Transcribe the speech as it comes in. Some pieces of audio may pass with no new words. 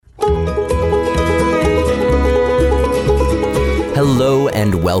Hello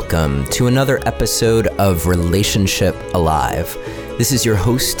and welcome to another episode of Relationship Alive. This is your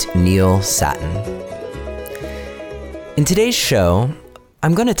host, Neil Satin. In today's show,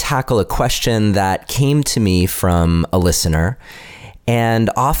 I'm going to tackle a question that came to me from a listener and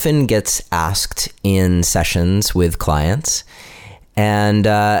often gets asked in sessions with clients. And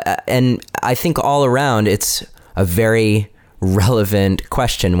I think all around, it's a very relevant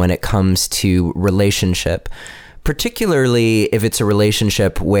question when it comes to relationship, particularly if it's a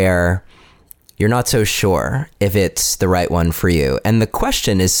relationship where you're not so sure if it's the right one for you. And the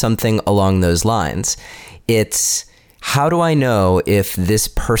question is something along those lines. It's, how do I know if this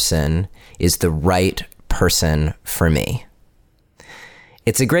person is the right person for me?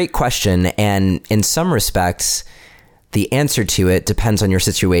 It's a great question, and in some respects, the answer to it depends on your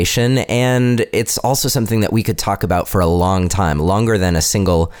situation, and it's also something that we could talk about for a long time, longer than a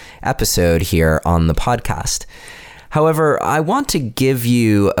single episode here on the podcast. However, I want to give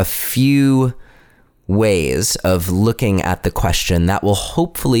you a few ways of looking at the question that will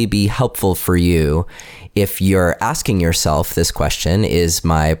hopefully be helpful for you if you're asking yourself this question: is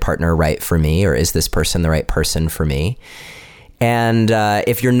my partner right for me, or is this person the right person for me? And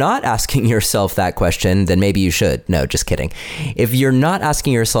if you're not asking yourself that question, then maybe you should. No, just kidding. If you're not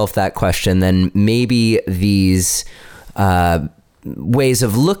asking yourself that question, then maybe these ways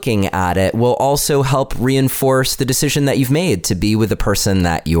of looking at it will also help reinforce the decision that you've made to be with the person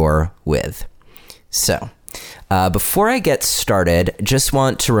that you're with. So, before I get started, just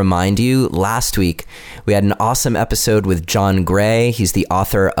want to remind you, last week we had an awesome episode with John Gray. He's the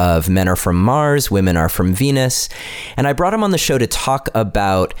author of Men Are From Mars, Women Are From Venus. And I brought him on the show to talk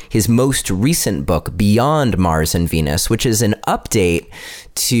about his most recent book, Beyond Mars and Venus, which is an update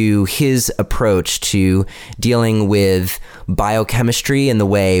to his approach to dealing with biochemistry and the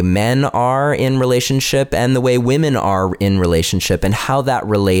way men are in relationship and the way women are in relationship, and how that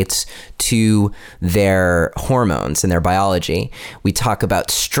relates to their hormones and their biology. We talk about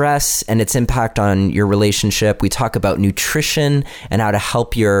stress and its impact on your relationship. We talk about nutrition and how to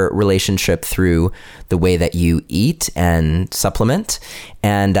help your relationship through the way that you eat and supplement.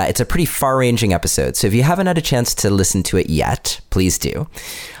 And it's a pretty far-ranging episode. So if you haven't had a chance to listen to it yet, please do.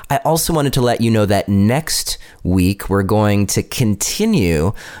 I also wanted to let you know that next week we're going to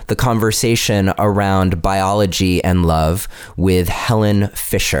continue the conversation around biology and love with Helen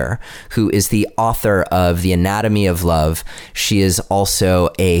Fisher, who is the author of The Anatomy of Love. She is also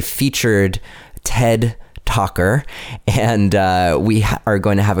a featured TED talker, and we are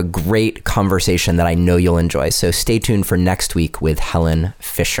going to have a great conversation that I know you'll enjoy. So stay tuned for next week with Helen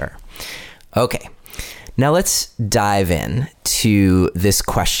Fisher. Okay. Now let's dive in to this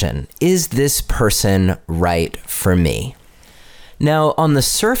question. Is this person right for me? Now, on the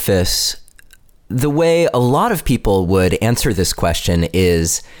surface, the way a lot of people would answer this question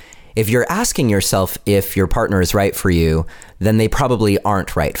is, if you're asking yourself if your partner is right for you, then they probably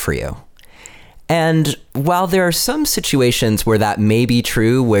aren't right for you. And while there are some situations where that may be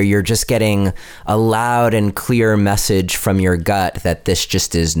true, where you're just getting a loud and clear message from your gut that this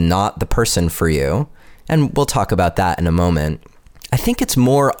just is not the person for you, and we'll talk about that in a moment, I think it's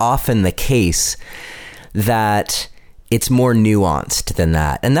more often the case that it's more nuanced than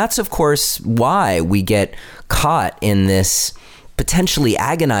that. And that's, of course, why we get caught in this potentially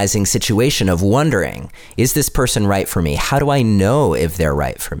agonizing situation of wondering, is this person right for me? How do I know if they're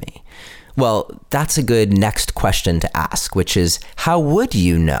right for me? Well, that's a good next question to ask, which is, how would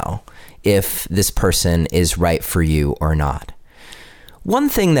you know if this person is right for you or not? One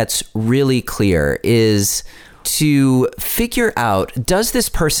thing that's really clear is to figure out, does this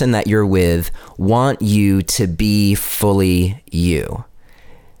person that you're with want you to be fully you?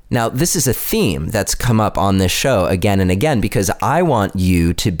 Now, this is a theme that's come up on this show again and again, because I want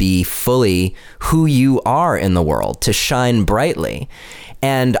you to be fully who you are in the world, to shine brightly.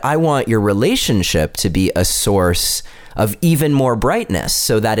 And I want your relationship to be a source of even more brightness,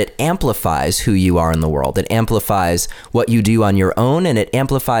 so that it amplifies who you are in the world. It amplifies what you do on your own, and it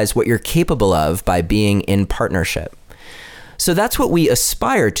amplifies what you're capable of by being in partnership. So that's what we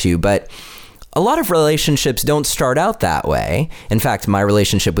aspire to, but a lot of relationships don't start out that way. In fact, my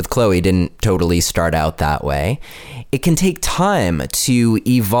relationship with Chloe didn't totally start out that way. It can take time to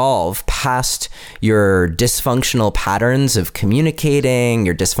evolve past your dysfunctional patterns of communicating,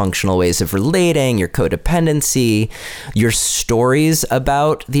 your dysfunctional ways of relating, your codependency, your stories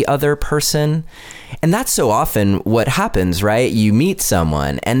about the other person. And that's so often what happens, right? You meet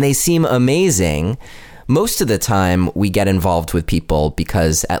someone and they seem amazing. Most of the time, we get involved with people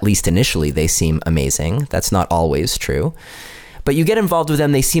because, at least initially, they seem amazing. That's not always true. But but you get involved with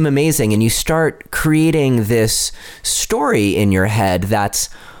them, they seem amazing, and you start creating this story in your head that's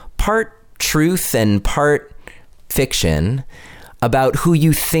part truth and part fiction about who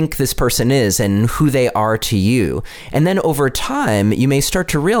you think this person is and who they are to you. And then over time, you may start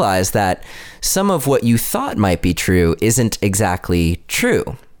to realize that some of what you thought might be true isn't exactly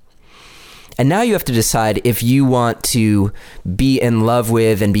true. And now you have to decide if you want to be in love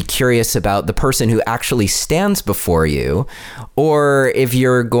with and be curious about the person who actually stands before you, or if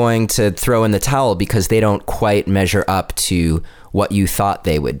you're going to throw in the towel because they don't quite measure up to what you thought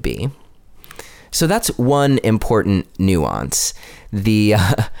they would be. So that's one important nuance.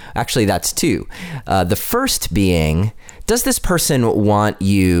 Actually, that's two. The first being, does this person want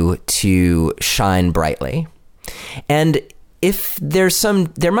you to shine brightly? And if there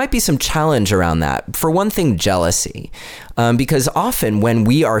might be some challenge around that. For one thing, jealousy, because often when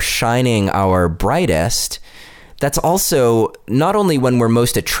we are shining our brightest, that's also not only when we're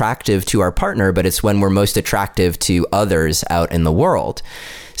most attractive to our partner, but it's when we're most attractive to others out in the world.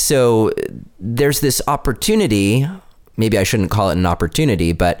 So there's this opportunity, maybe I shouldn't call it an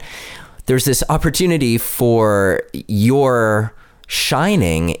opportunity, but there's this opportunity for your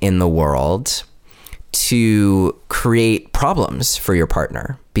shining in the world to create problems for your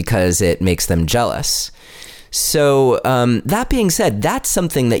partner because it makes them jealous. So that being said, that's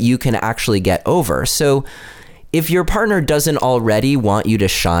something that you can actually get over. So if your partner doesn't already want you to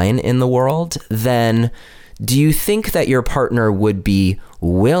shine in the world, then do you think that your partner would be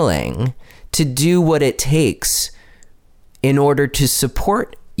willing to do what it takes in order to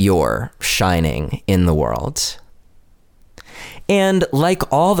support your shining in the world? And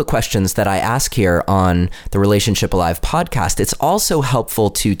like all the questions that I ask here on the Relationship Alive podcast, it's also helpful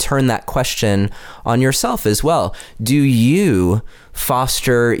to turn that question on yourself as well. Do you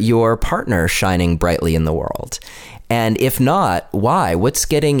foster your partner shining brightly in the world? And if not, why? What's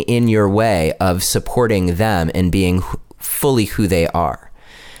getting in your way of supporting them and being fully who they are?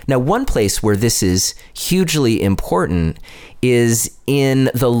 Now, one place where this is hugely important is in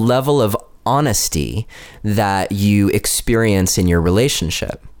the level of honesty that you experience in your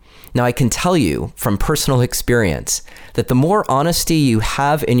relationship. Now, I can tell you from personal experience that the more honesty you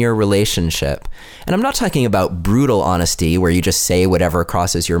have in your relationship, and I'm not talking about brutal honesty where you just say whatever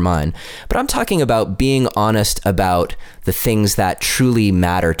crosses your mind, but I'm talking about being honest about the things that truly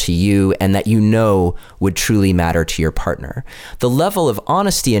matter to you and that you know would truly matter to your partner. The level of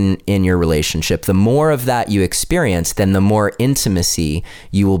honesty in your relationship, the more of that you experience, then the more intimacy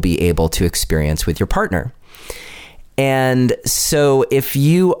you will be able to experience with your partner. And so if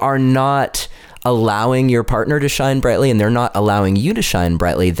you are not allowing your partner to shine brightly and they're not allowing you to shine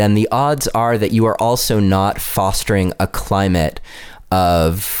brightly, then the odds are that you are also not fostering a climate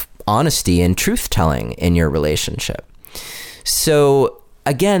of honesty and truth-telling in your relationship. So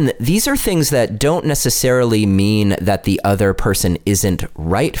again, these are things that don't necessarily mean that the other person isn't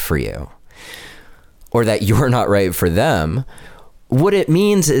right for you or that you're not right for them. What it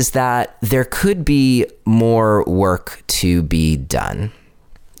means is that there could be more work to be done.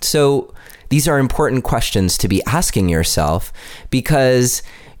 So these are important questions to be asking yourself, because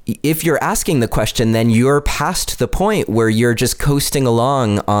if you're asking the question, then you're past the point where you're just coasting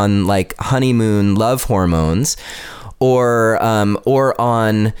along on like honeymoon love hormones, or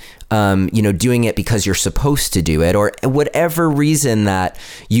on doing it because you're supposed to do it, or whatever reason that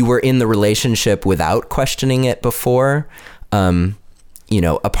you were in the relationship without questioning it before.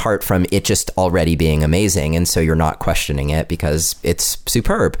 Apart from it just already being amazing. And so you're not questioning it because it's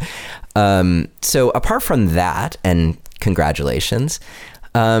superb. So apart from that, and congratulations,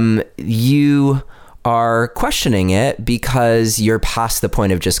 you are questioning it because you're past the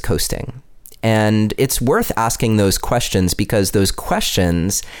point of just coasting. And it's worth asking those questions because those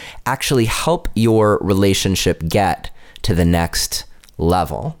questions actually help your relationship get to the next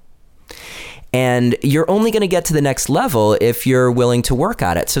level. And you're only going to get to the next level if you're willing to work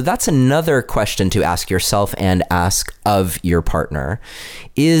at it. So that's another question to ask yourself and ask of your partner.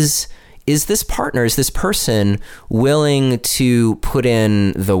 Is this person willing to put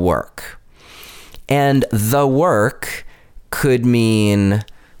in the work? And the work could mean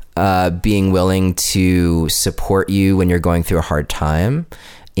being willing to support you when you're going through a hard time,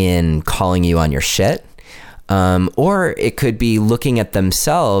 in calling you on your shit. Or it could be looking at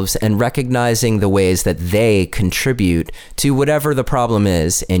themselves and recognizing the ways that they contribute to whatever the problem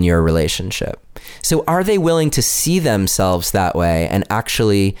is in your relationship. So are they willing to see themselves that way and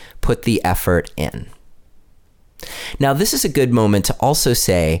actually put the effort in? Now, this is a good moment to also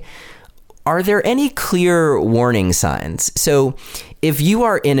say, are there any clear warning signs? So if you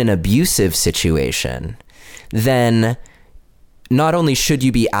are in an abusive situation, then not only should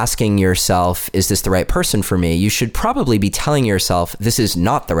you be asking yourself, is this the right person for me? You should probably be telling yourself, this is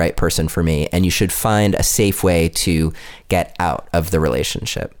not the right person for me, and you should find a safe way to get out of the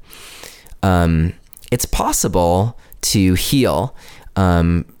relationship. It's possible to heal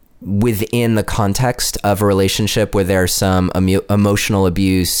within the context of a relationship where there's some emotional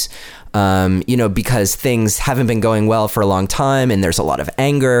abuse, because things haven't been going well for a long time and there's a lot of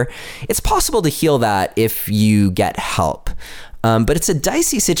anger. It's possible to heal that if you get help. But it's a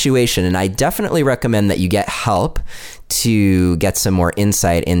dicey situation, and I definitely recommend that you get help to get some more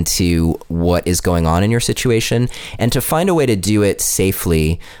insight into what is going on in your situation and to find a way to do it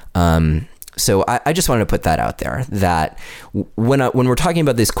safely. So I just wanted to put that out there, that when we're talking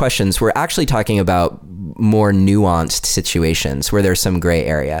about these questions, we're actually talking about more nuanced situations where there's some gray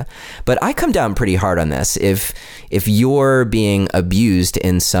area. But I come down pretty hard on this. If you're being abused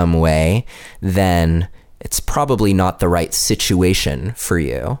in some way, then it's probably not the right situation for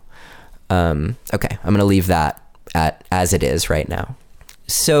you. Okay, I'm going to leave that as it is right now.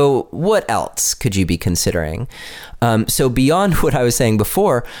 So what else could you be considering? So beyond what I was saying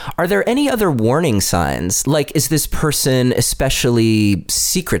before, are there any other warning signs? Like, is this person especially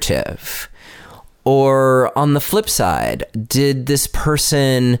secretive? Or on the flip side, did this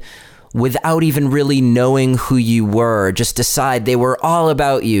person, without even really knowing who you were, just decide they were all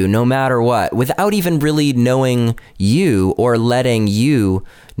about you no matter what, without even really knowing you or letting you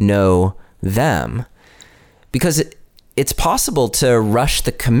know them? Because it's possible to rush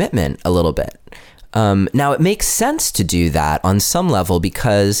the commitment a little bit. Now, it makes sense to do that on some level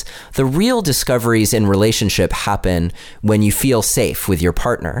because the real discoveries in relationship happen when you feel safe with your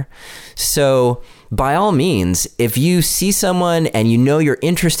partner. So by all means, if you see someone and you know you're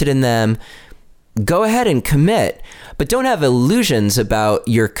interested in them, go ahead and commit, but don't have illusions about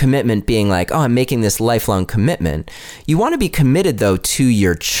your commitment being like, oh, I'm making this lifelong commitment. You want to be committed, though, to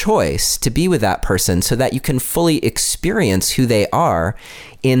your choice to be with that person so that you can fully experience who they are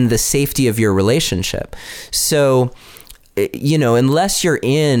in the safety of your relationship. So, unless you're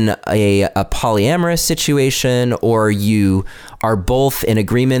in a polyamorous situation or you are both in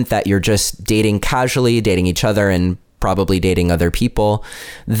agreement that you're just dating casually, dating each other and probably dating other people,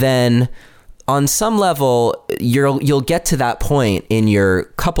 then on some level, you'll get to that point in your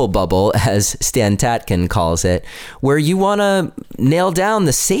couple bubble, as Stan Tatkin calls it, where you want to nail down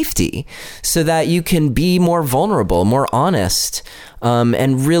the safety so that you can be more vulnerable, more honest,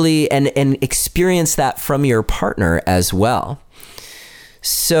 and really and experience that from your partner as well.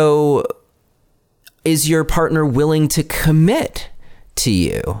 So, is your partner willing to commit to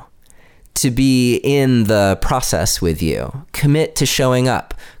you? To be in the process with you, commit to showing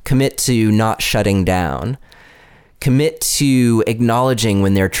up, commit to not shutting down, commit to acknowledging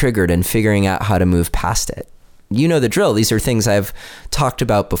when they're triggered and figuring out how to move past it. You know the drill. These are things I've talked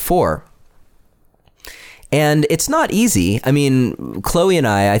about before. And it's not easy. I mean, Chloe and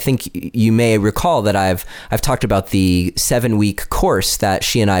I think you may recall that I've talked about the 7-week course that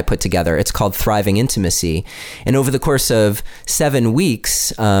she and I put together. It's called Thriving Intimacy. And over the course of 7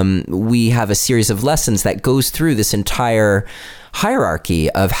 weeks, we have a series of lessons that goes through this entire hierarchy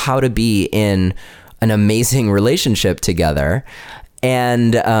of how to be in an amazing relationship together.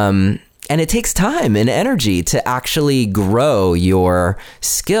 And it takes time and energy to actually grow your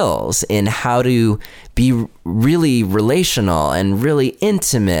skills in how to be really relational and really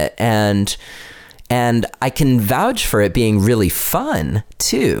intimate. And I can vouch for it being really fun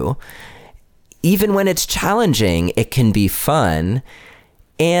too. Even when it's challenging, it can be fun.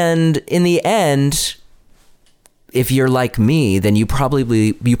 And in the end, if you're like me, then you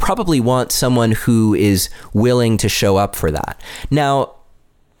probably want someone who is willing to show up for that. Now,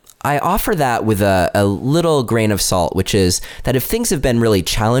 I offer that with a little grain of salt, which is that if things have been really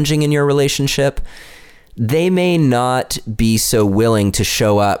challenging in your relationship, they may not be so willing to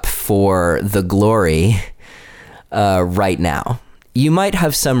show up for the glory right now. You might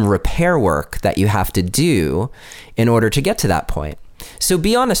have some repair work that you have to do in order to get to that point. So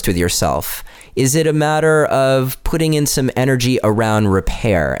be honest with yourself. Is it a matter of putting in some energy around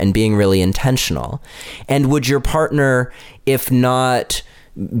repair and being really intentional? And would your partner, if not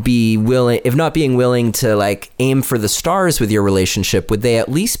being willing to like aim for the stars with your relationship, would they at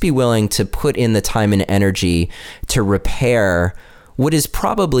least be willing to put in the time and energy to repair what is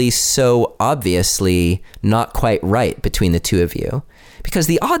probably so obviously not quite right between the two of you? Because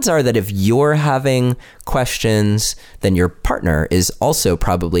the odds are that if you're having questions, then your partner is also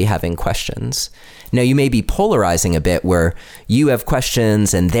probably having questions. Now, you may be polarizing a bit where you have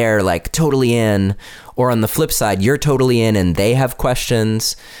questions and they're like totally in, or on the flip side, you're totally in and they have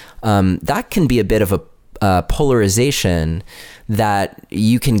questions. That can be a bit of polarization that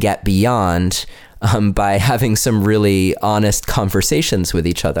you can get beyond by having some really honest conversations with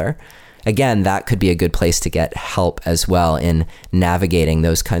each other. Again, that could be a good place to get help as well in navigating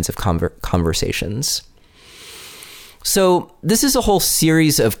those kinds of conversations. So this is a whole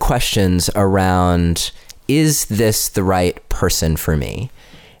series of questions around, is this the right person for me?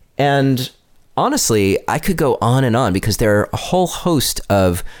 And honestly, I could go on and on because there are a whole host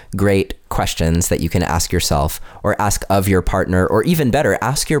of great questions that you can ask yourself or ask of your partner, or even better,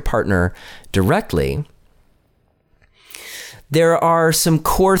 ask your partner directly. There are some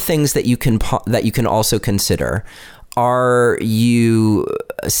core things that you can also consider. Are you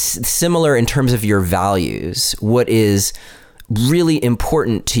similar in terms of your values? What is really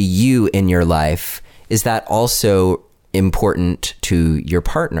important to you in your life? Is that also important to your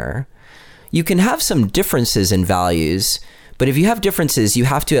partner? You can have some differences in values, but if you have differences, you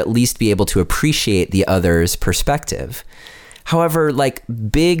have to at least be able to appreciate the other's perspective. However, like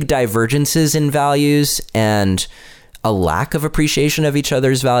big divergences in values and a lack of appreciation of each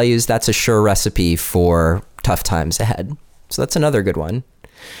other's values, that's a sure recipe for tough times ahead. So that's another good one.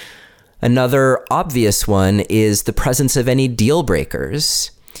 Another obvious one is the presence of any deal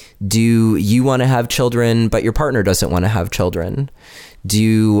breakers. Do you want to have children, but your partner doesn't want to have children?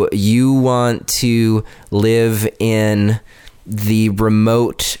 Do you want to live in the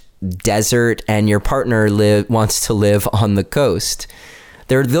remote desert and your partner wants to live on the coast?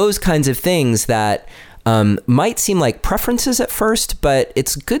 There are those kinds of things that might seem like preferences at first, but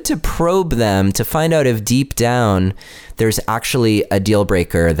it's good to probe them to find out if deep down there's actually a deal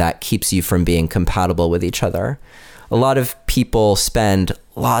breaker that keeps you from being compatible with each other. A lot of people spend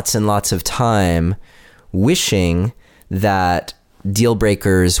lots and lots of time wishing that deal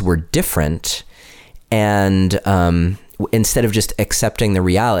breakers were different and instead of just accepting the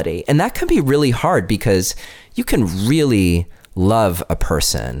reality. And that can be really hard because you can really love a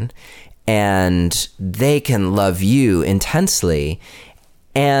person and they can love you intensely.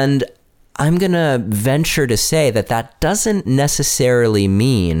 And I'm going to venture to say that that doesn't necessarily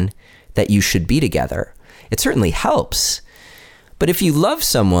mean that you should be together. It certainly helps. But if you love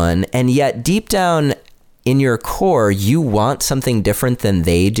someone and yet deep down in your core, you want something different than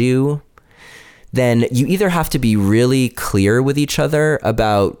they do, then you either have to be really clear with each other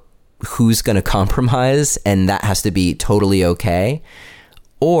about who's going to compromise, and that has to be totally okay,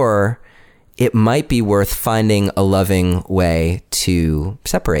 or it might be worth finding a loving way to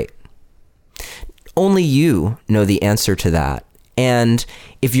separate. Only you know the answer to that. And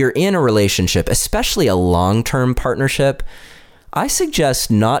if you're in a relationship, especially a long-term partnership, I suggest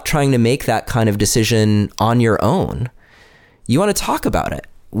not trying to make that kind of decision on your own. You want to talk about it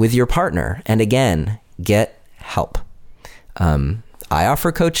with your partner. And again, get help. I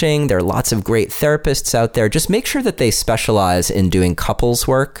offer coaching. There are lots of great therapists out there. Just make sure that they specialize in doing couples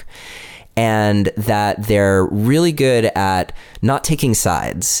work and that they're really good at not taking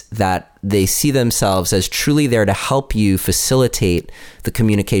sides, that they see themselves as truly there to help you facilitate the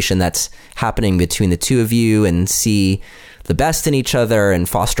communication that's happening between the two of you and see the best in each other and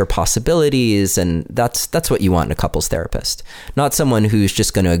foster possibilities. And that's what you want in a couples therapist, not someone who's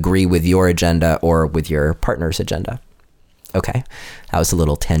just going to agree with your agenda or with your partner's agenda. Okay, that was a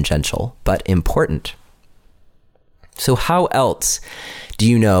little tangential, but important. So how else do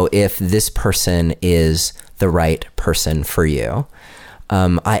you know if this person is the right person for you?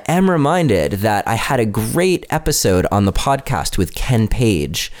 I am reminded that I had a great episode on the podcast with Ken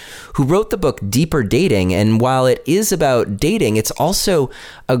Page, who wrote the book Deeper Dating. And while it is about dating, it's also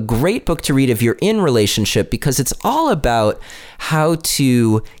a great book to read if you're in a relationship, because it's all about how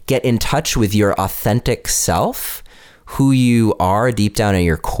to get in touch with your authentic self, who you are deep down in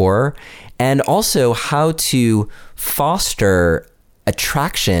your core, and also how to foster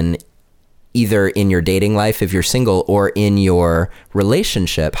attraction either in your dating life if you're single or in your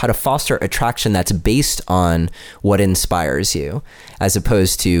relationship, how to foster attraction that's based on what inspires you, as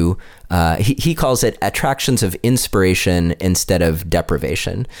opposed to, he calls it attractions of inspiration instead of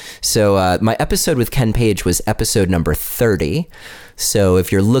deprivation. So my episode with Ken Page was episode number 30. So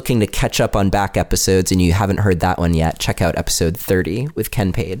if you're looking to catch up on back episodes and you haven't heard that one yet, check out episode 30 with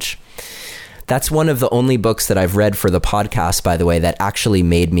Ken Page. That's one of the only books that I've read for the podcast, by the way, that actually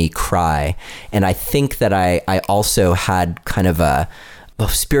made me cry. And I think that I also had kind of a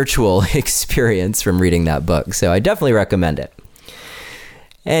spiritual experience from reading that book. So I definitely recommend it.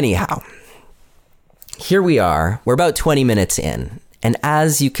 Anyhow, here we are. We're about 20 minutes in. And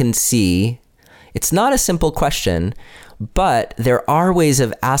as you can see, it's not a simple question, but there are ways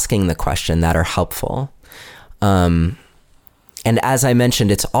of asking the question that are helpful. And as I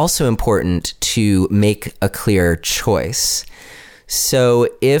mentioned, it's also important to make a clear choice. So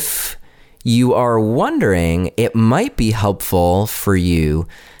if you are wondering, it might be helpful for you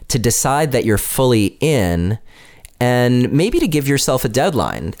to decide that you're fully in, and maybe to give yourself a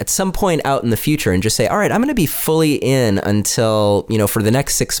deadline at some point out in the future and just say, all right, I'm going to be fully in until, for the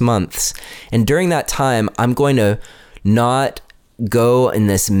next 6 months. And during that time, I'm going to not go in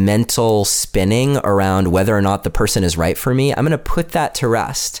this mental spinning around whether or not the person is right for me. I'm going to put that to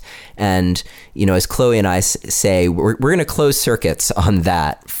rest. And, as Chloe and I say, we're going to close circuits on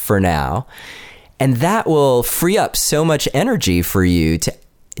that for now. And that will free up so much energy for you to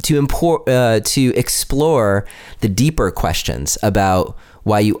explore the deeper questions about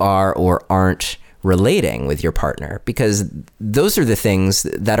why you are or aren't relating with your partner, because those are the things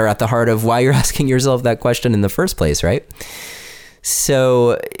that are at the heart of why you're asking yourself that question in the first place, right?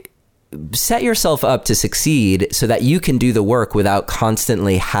 So set yourself up to succeed so that you can do the work without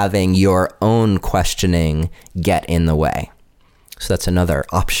constantly having your own questioning get in the way. So that's another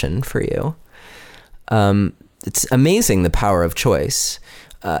option for you. It's amazing, the power of choice.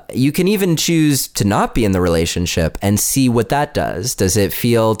 You can even choose to not be in the relationship and see what that does. Does it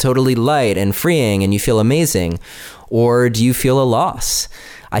feel totally light and freeing and you feel amazing? Or do you feel a loss?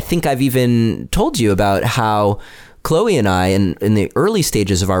 I think I've even told you about how Chloe and I, in the early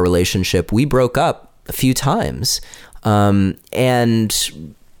stages of our relationship, we broke up a few times. And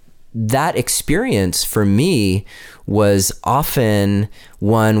that experience for me was often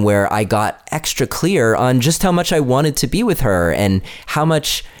one where I got extra clear on just how much I wanted to be with her and how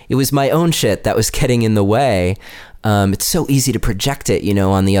much it was my own shit that was getting in the way. It's so easy to project it,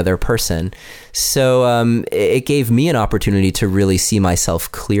 on the other person. So it gave me an opportunity to really see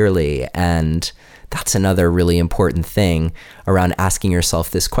myself clearly. And that's another really important thing around asking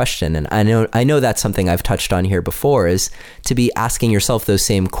yourself this question. And I know that's something I've touched on here before, is to be asking yourself those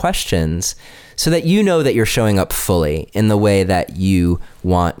same questions so that you know that you're showing up fully in the way that you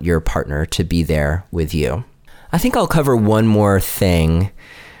want your partner to be there with you. I think I'll cover one more thing,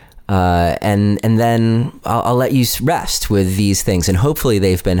 and then I'll let you rest with these things, and hopefully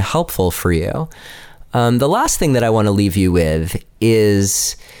they've been helpful for you. The last thing that I want to leave you with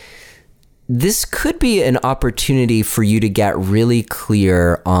is this could be an opportunity for you to get really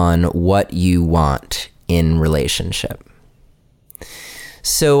clear on what you want in relationship.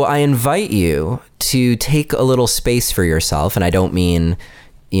 So I invite you to take a little space for yourself, and I don't mean,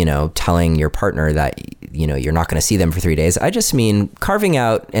 telling your partner that, you're not going to see them for 3 days. I just mean carving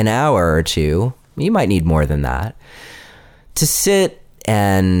out an hour or two. You might need more than that, to sit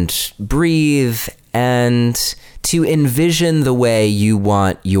and breathe and to envision the way you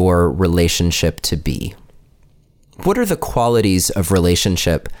want your relationship to be. What are the qualities of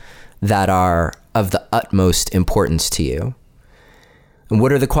relationship that are of the utmost importance to you? And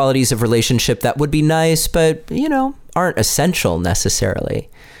what are the qualities of relationship that would be nice, but, aren't essential necessarily?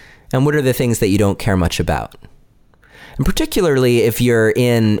 And what are the things that you don't care much about? And particularly if you're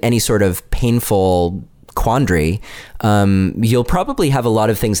in any sort of painful quandary, you'll probably have a lot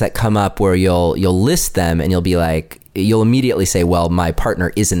of things that come up where you'll list them and you'll immediately say, well, my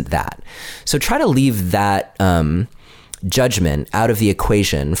partner isn't that. So try to leave that judgment out of the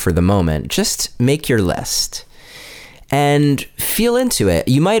equation for the moment. Just make your list and feel into it.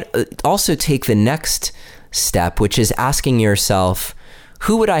 You might also take the next step, which is asking yourself,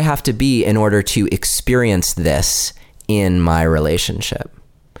 who would I have to be in order to experience this in my relationship?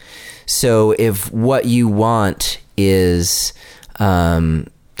 So if what you want is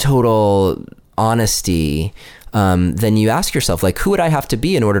total honesty, then you ask yourself, who would I have to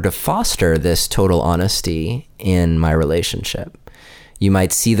be in order to foster this total honesty in my relationship? You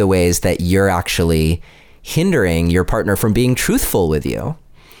might see the ways that you're actually hindering your partner from being truthful with you,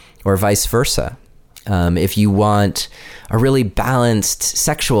 or vice versa. If you want a really balanced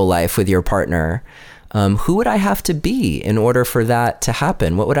sexual life with your partner, who would I have to be in order for that to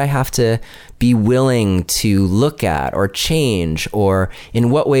happen? What would I have to be willing to look at or change? Or in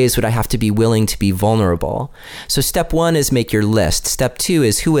what ways would I have to be willing to be vulnerable? So step one is make your list. Step two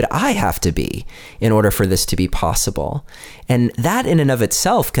is who would I have to be in order for this to be possible? And that in and of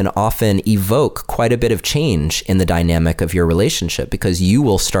itself can often evoke quite a bit of change in the dynamic of your relationship, because you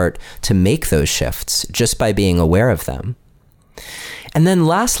will start to make those shifts just by being aware of them. And then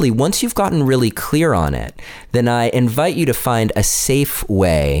lastly, once you've gotten really clear on it, then I invite you to find a safe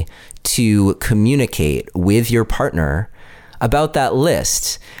way to communicate with your partner about that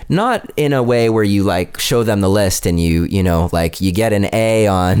list. Not in a way where you show them the list and you get an A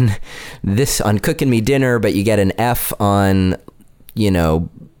on cooking me dinner, but you get an F on,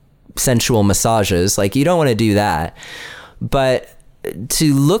 sensual massages. You don't want to do that. but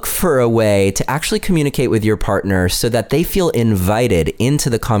to look for a way to actually communicate with your partner so that they feel invited into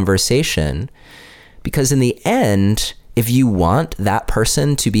the conversation. Because in the end, if you want that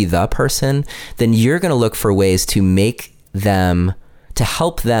person to be the person, then you're going to look for ways to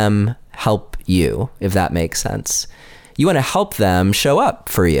help them help you, if that makes sense. You want to help them show up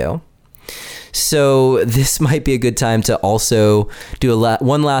for you. So this might be a good time to also do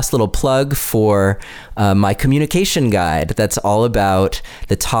one last little plug for my communication guide. That's all about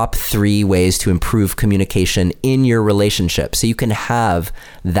the top 3 ways to improve communication in your relationship, so you can have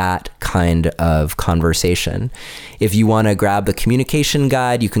that kind of conversation. If you want to grab the communication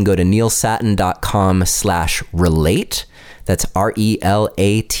guide, you can go to neilsattin.com/relate. That's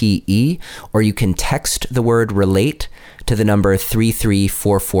RELATE, or you can text the word relate to the number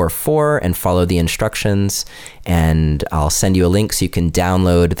 33444 and follow the instructions, and I'll send you a link so you can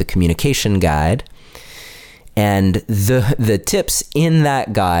download the communication guide. And the tips in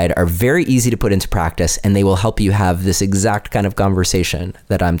that guide are very easy to put into practice, and they will help you have this exact kind of conversation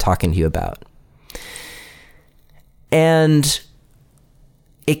that I'm talking to you about. And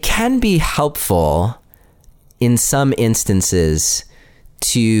it can be helpful in some instances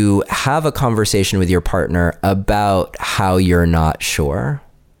to have a conversation with your partner about how you're not sure.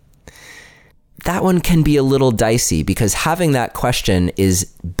 That one can be a little dicey because having that question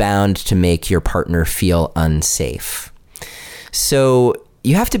is bound to make your partner feel unsafe. So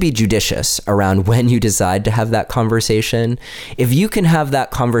you have to be judicious around when you decide to have that conversation. If you can have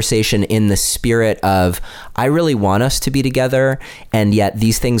that conversation in the spirit of, I really want us to be together, and yet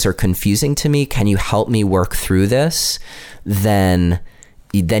these things are confusing to me, can you help me work through this? Then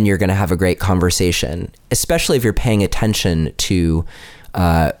you're going to have a great conversation, especially if you're paying attention to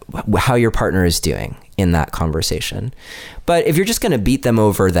how your partner is doing in that conversation. But if you're just going to beat them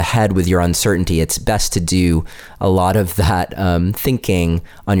over the head with your uncertainty, it's best to do a lot of that thinking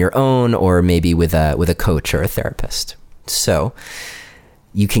on your own, or maybe with a coach or a therapist. So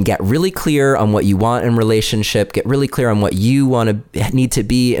you can get really clear on what you want in relationship, get really clear on what you need to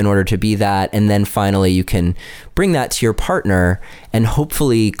be in order to be that. And then finally, you can bring that to your partner and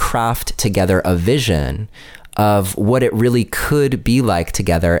hopefully craft together a vision of what it really could be like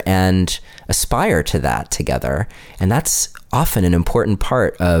together and aspire to that together. And that's often an important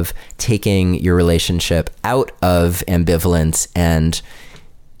part of taking your relationship out of ambivalence and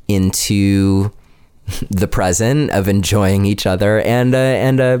into the present of enjoying each other and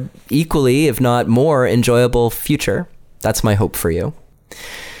a equally, if not more, enjoyable future. That's my hope for you.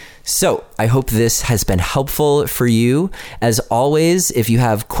 So I hope this has been helpful for you. As always, if you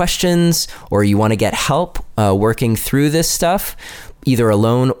have questions or you want to get help working through this stuff, either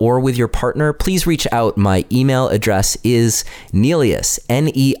alone or with your partner, please reach out. My email address is Neilius,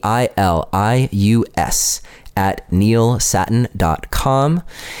 Neilius, @neilsattin.com.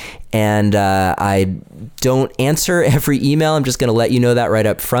 And I don't answer every email. I'm just going to let you know that right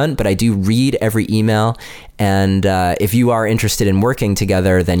up front, but I do read every email. And if you are interested in working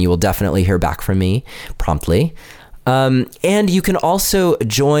together, then you will definitely hear back from me promptly. And you can also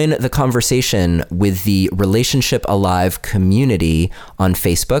join the conversation with the Relationship Alive community on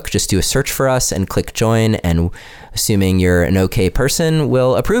Facebook. Just do a search for us and click join, and assuming you're an okay person,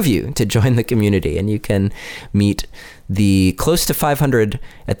 we'll approve you to join the community, and you can meet the close to 500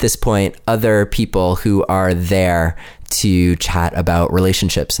 at this point other people who are there to chat about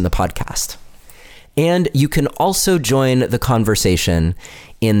relationships in the podcast. And you can also join the conversation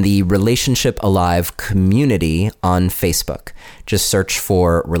in the Relationship Alive community on Facebook. Just search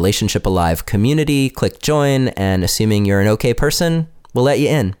for Relationship Alive community, click join, and assuming you're an okay person, we'll let you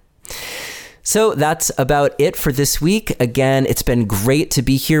in. So that's about it for this week. Again, it's been great to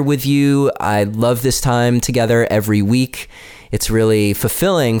be here with you. I love this time together every week. It's really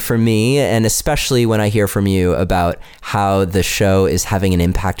fulfilling for me, and especially when I hear from you about how the show is having an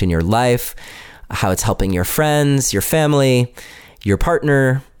impact in your life, how it's helping your friends, your family, your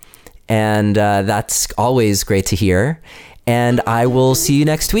partner, and that's always great to hear. And I will see you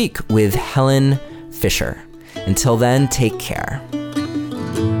next week with Helen Fisher. Until then, take care.